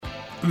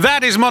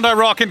That is Mondo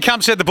Rock and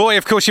Come Said the Boy.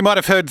 Of course, you might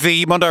have heard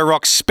the Mondo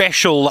Rock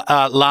special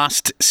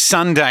last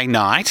Sunday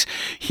night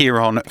here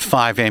on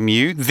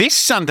 5MU. This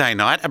Sunday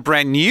night, a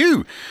brand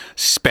new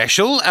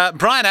special.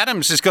 Bryan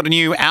Adams has got a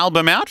new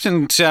album out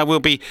and we'll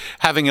be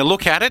having a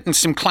look at it and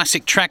some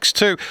classic tracks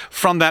too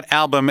from that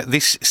album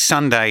this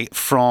Sunday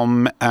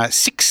from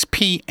 6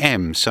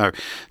 p.m. So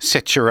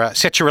set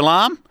your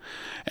alarm.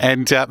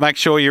 And make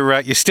sure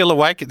you're still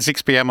awake at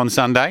 6 p.m. on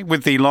Sunday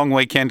with the long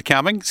weekend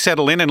coming.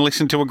 Settle in and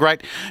listen to a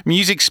great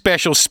music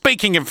special.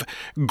 Speaking of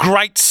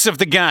greats of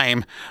the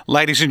game,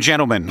 ladies and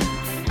gentlemen.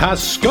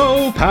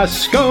 Pasco,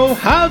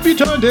 have you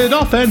turned it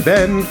off, and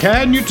then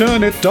can you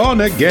turn it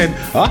on again?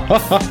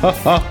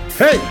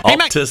 Hey!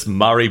 Optus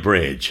Murray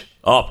Bridge.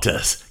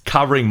 Optus,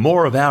 covering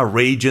more of our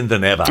region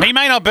than ever. He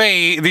may not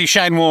be the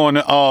Shane Warne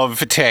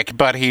of tech,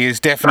 but he is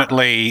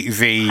definitely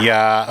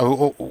the,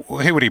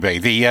 who would he be?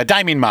 The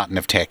Damien Martin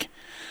of tech.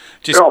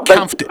 Just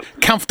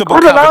comfortable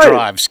cover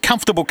drives.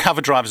 Comfortable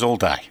cover drives all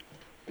day.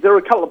 There are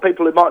a couple of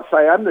people who might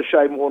say I'm the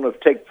Shane Warne of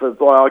tech for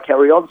why I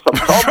carry on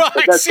sometimes. Right,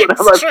 but that's true.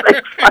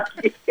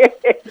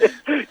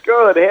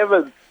 Good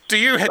heavens. Do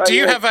you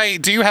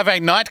have a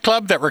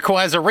nightclub that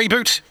requires a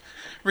reboot?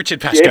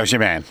 Richard Pascoe's your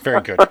man. Very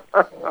good.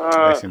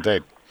 Yes,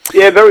 indeed.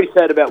 Yeah, very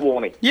sad about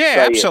Warnie. Yeah,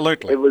 so,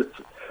 absolutely. It was,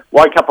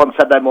 wake up on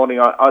Saturday morning,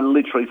 I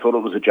literally thought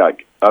it was a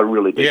joke. I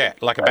really did. Yeah,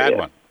 like a bad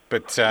one.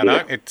 But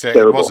no, it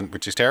wasn't,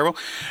 which is terrible.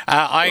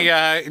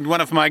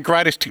 One of my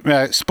greatest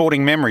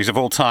sporting memories of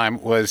all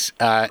time was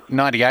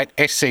 98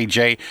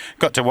 SCG.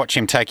 Got to watch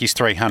him take his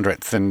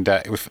 300th and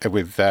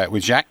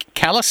with Jacques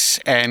Callis,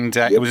 and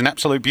it was an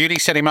absolute beauty.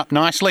 Set him up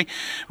nicely,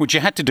 which you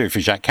had to do for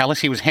Jacques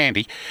Callis. He was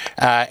handy,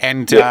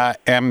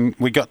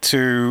 we got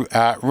to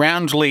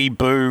roundly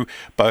boo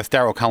both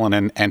Daryl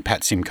Cullinan and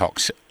Pat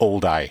Simcox all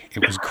day.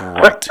 It was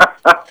great,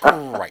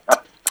 great.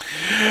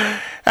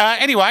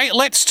 Anyway,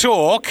 let's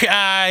talk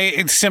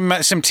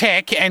some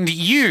tech, and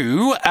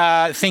you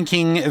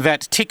thinking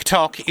that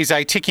TikTok is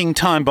a ticking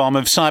time bomb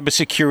of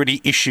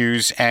cybersecurity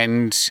issues,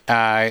 and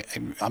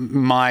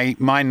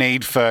my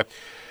need for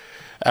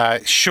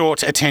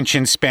short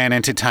attention span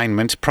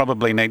entertainment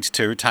probably needs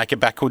to take a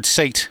backward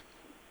seat.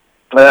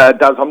 It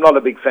does. I'm not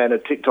a big fan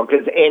of TikTok,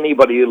 as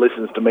anybody who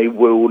listens to me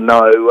will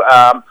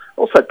know.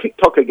 Also,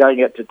 TikTok are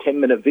going out to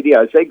 10-minute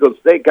videos.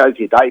 There goes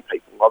your day,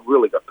 people. I've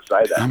really got to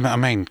say that. I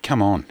mean,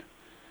 come on.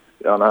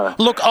 I know.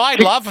 Look, I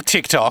love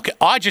TikTok.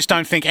 I just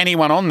don't think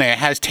anyone on there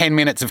has 10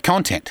 minutes of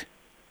content.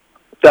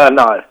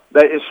 No,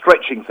 they're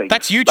stretching things.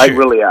 That's YouTube. They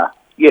really are.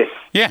 Yes.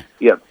 Yeah.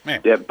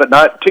 But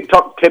no,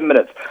 TikTok, 10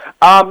 minutes.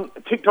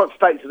 TikTok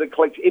states that it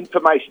collects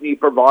information you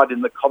provide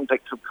in the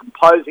context of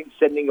composing,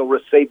 sending or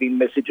receiving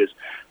messages.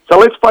 So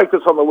let's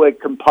focus on the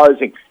word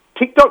composing.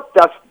 TikTok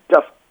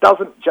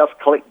doesn't just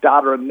collect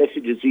data and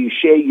messages you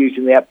share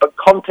using the app, but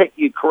content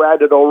you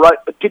created or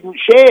wrote but didn't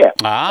share.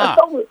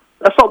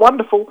 That's not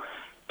wonderful.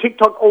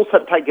 TikTok also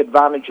take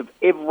advantage of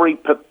every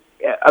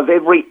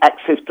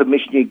access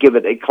permission you give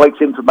it. It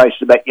collects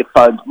information about your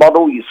phone's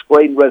model, your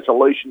screen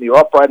resolution, your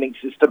operating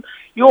system,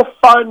 your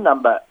phone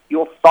number,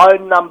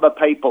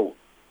 people,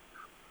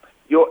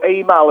 your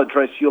email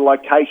address, your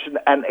location,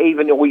 and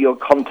even all your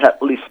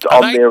contact list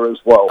there as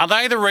well. Are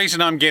they the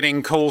reason I'm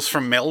getting calls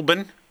from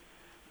Melbourne,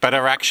 but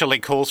are actually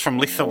calls from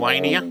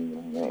Lithuania?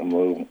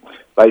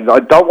 I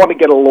don't want to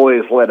get a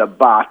lawyer's letter,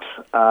 but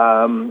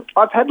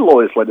I've had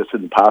lawyer's letters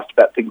in the past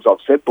about things I've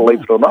said,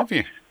 believe it or not. Have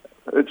you?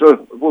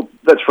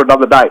 That's for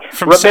another day.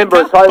 From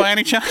Remember, by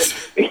any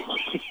chance? Yeah,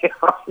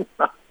 I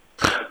know.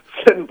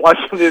 Certain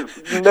places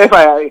never,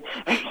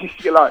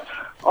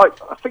 I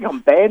think I'm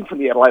banned from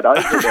the Adelaide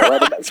Open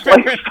now.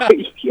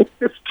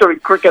 During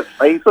cricket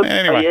season.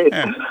 Anyway,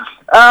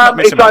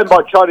 it's owned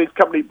by Chinese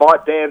company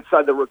ByteDance,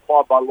 so they're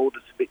required by law to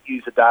submit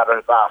user data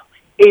and vast.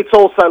 It's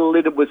also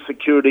littered with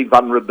security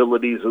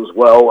vulnerabilities as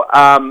well.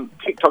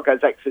 TikTok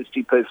has access to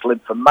your personal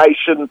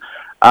information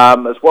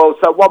as well.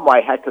 So one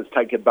way hackers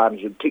take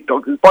advantage of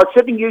TikTok is by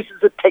sending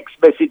users a text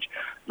message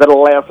that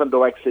allows them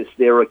to access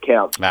their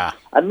accounts.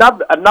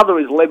 Another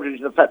is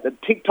leveraging the fact that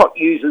TikTok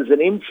uses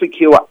an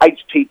insecure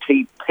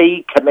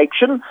HTTP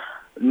connection.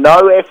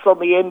 No S on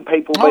the end,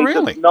 people.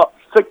 Really? It's not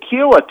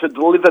secure to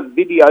deliver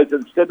videos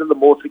instead of the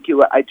more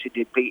secure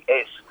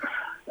HTTPS.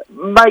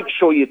 Make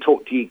sure you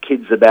talk to your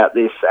kids about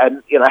this,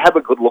 and have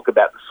a good look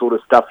about the sort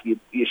of stuff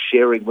you're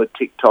sharing with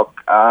TikTok,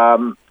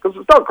 because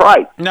it's not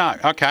great. No,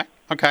 okay.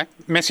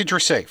 Message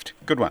received.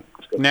 Good one.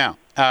 Now,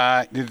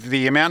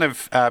 the amount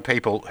of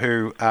people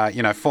who,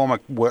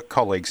 former work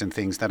colleagues and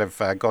things that have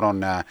got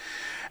on the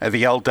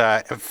old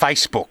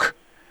Facebook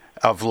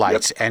of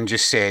late and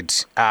just said,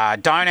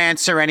 "Don't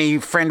answer any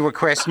friend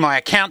requests. My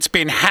account's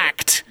been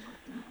hacked."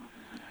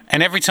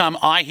 And every time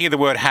I hear the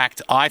word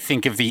hacked, I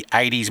think of the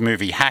 80s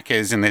movie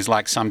Hackers, and there's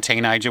like some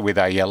teenager with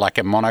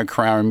a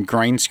monochrome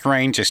green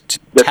screen just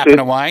tapping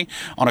away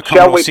on a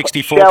Commodore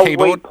 64 keyboard. Shall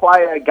we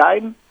play a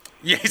game?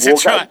 Yes,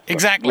 that's right.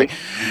 Exactly.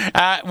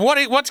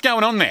 What's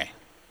going on there?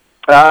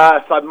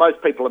 So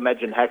most people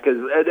imagine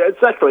hackers.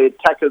 It's actually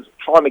attackers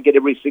trying to get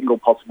every single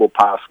possible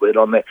password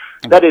on there.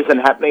 That isn't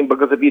happening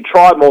because if you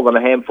try more than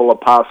a handful of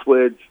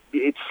passwords,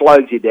 it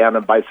slows you down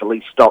and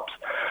basically stops.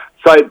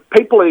 So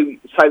people who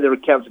say their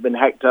accounts have been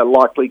hacked are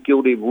likely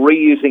guilty of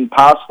reusing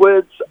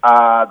passwords. They've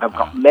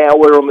got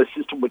malware on the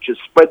system which has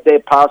spread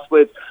their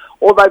passwords,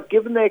 or they've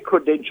given their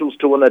credentials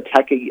to an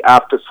attacker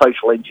after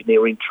social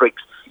engineering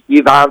tricks.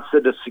 You've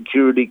answered a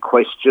security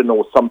question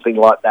or something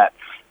like that.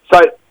 So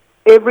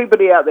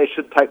everybody out there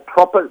should take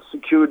proper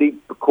security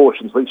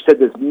precautions. We've said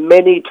this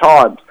many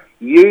times.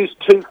 Use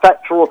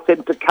two-factor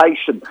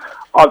authentication.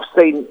 I've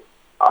seen,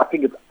 I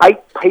think it's 8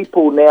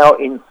 people now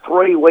in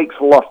 3 weeks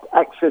lost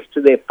access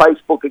to their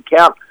Facebook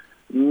account.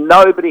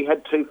 Nobody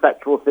had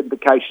two-factor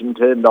authentication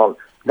turned on.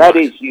 That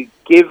is, you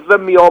give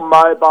them your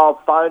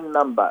mobile phone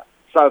number.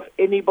 So if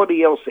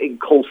anybody else in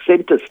call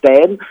centre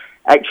stand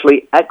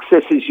actually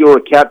accesses your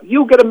account,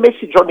 you'll get a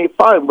message on your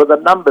phone with a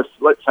number,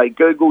 let's say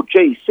Google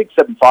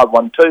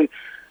G67512.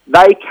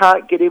 They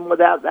can't get in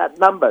without that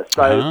number.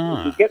 So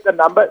if you get the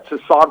number, it's a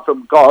sign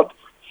from God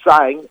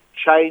saying,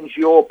 change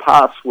your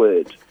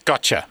password.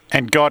 Gotcha.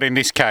 And God in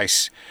this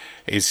case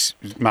is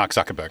Mark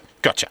Zuckerberg.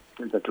 Gotcha.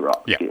 That's right,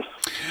 yes.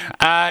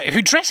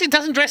 Who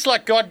doesn't dress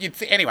like God.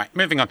 Anyway,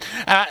 moving on.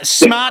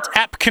 Smart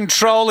App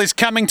Control is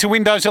coming to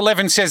Windows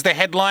 11, says the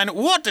headline.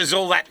 What does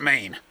all that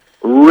mean?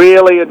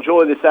 Really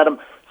enjoy this, Adam.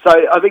 So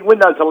I think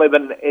Windows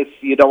 11, if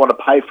you don't want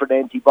to pay for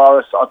an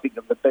antivirus, I think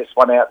the best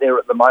one out there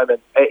at the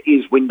moment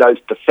is Windows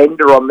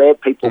Defender on there.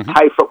 People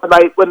pay for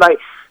it when they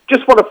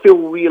just want to feel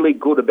really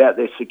good about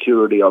their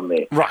security on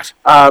there. Right.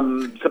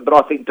 But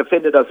I think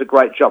Defender does a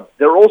great job.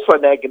 They're also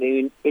now going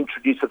to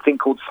introduce a thing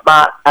called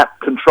Smart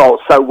App Control.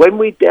 So when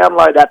we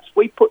download apps,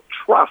 we put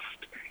trust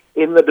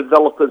in the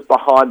developers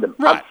behind them.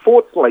 Right.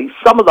 Unfortunately,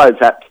 some of those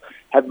apps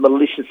have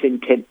malicious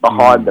intent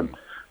behind them.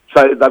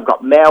 So they've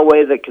got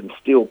malware that can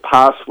steal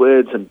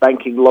passwords and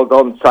banking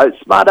logons. So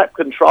Smart App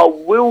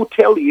Control will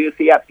tell you if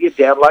the app you're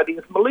downloading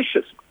is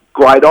malicious.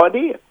 Great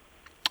idea.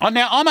 Oh,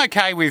 now, I'm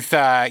okay with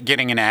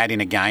getting an ad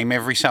in a game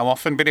every so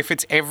often, but if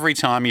it's every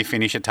time you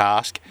finish a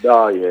task,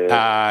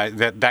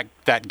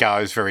 that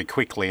goes very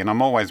quickly. And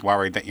I'm always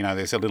worried that,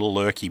 there's a little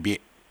lurky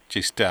bit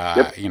just,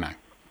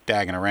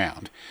 dagging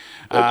around.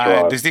 That's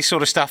right. Does this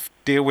sort of stuff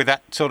deal with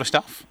that sort of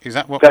stuff? Is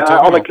that what we're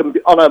talking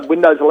about? On a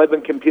Windows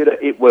 11 computer,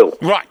 it will.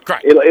 Right,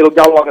 great. It'll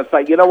go along and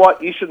say, you know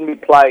what, you shouldn't be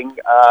playing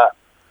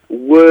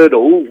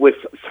Wordle with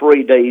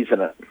 3 Ds in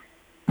it.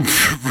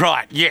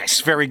 Right, yes,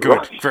 very good.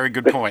 Right. Very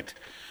good point.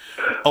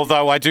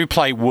 Although I do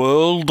play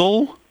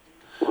Worldle.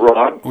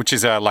 Right. Which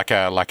is like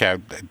the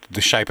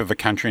shape of a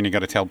country, and you've got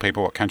to tell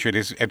people what country it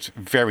is. It's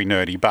very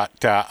nerdy, but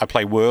I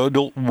play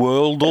Worldle.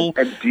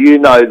 And do you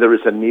know there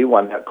is a new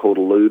one out called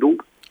Loodle?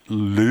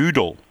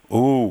 Loodle.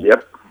 Ooh.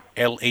 Yep.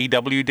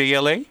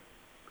 Lewdle?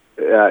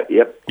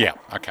 Yep. Yeah,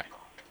 okay.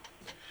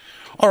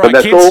 All right,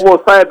 that's kids. all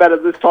we'll say about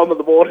it this time of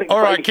the morning.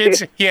 All right,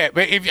 kids. Yeah,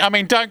 but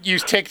don't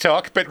use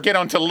TikTok, but get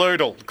onto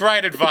Loodle.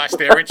 Great advice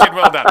there, Richard.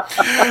 Well done.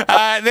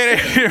 Then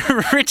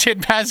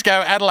Richard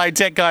Pascoe, Adelaide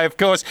Tech Guy, of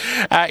course.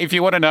 If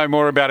you want to know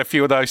more about a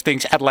few of those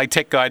things,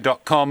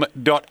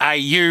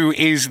 adelaidetechguy.com.au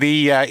is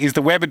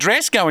the web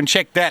address. Go and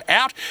check that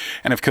out.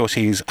 And, of course,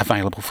 he is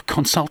available for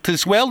consult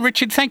as well.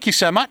 Richard, thank you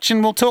so much,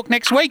 and we'll talk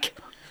next week.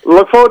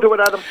 Look forward to it,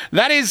 Adam.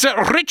 That is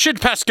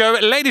Richard Pascoe,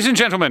 ladies and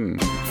gentlemen.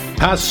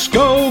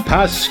 Pascoe,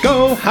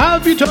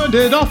 have you turned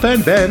it off,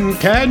 and then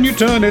can you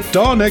turn it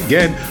on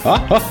again?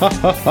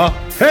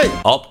 Hey!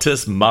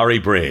 Optus Murray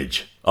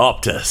Bridge.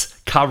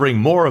 Optus, covering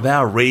more of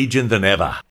our region than ever.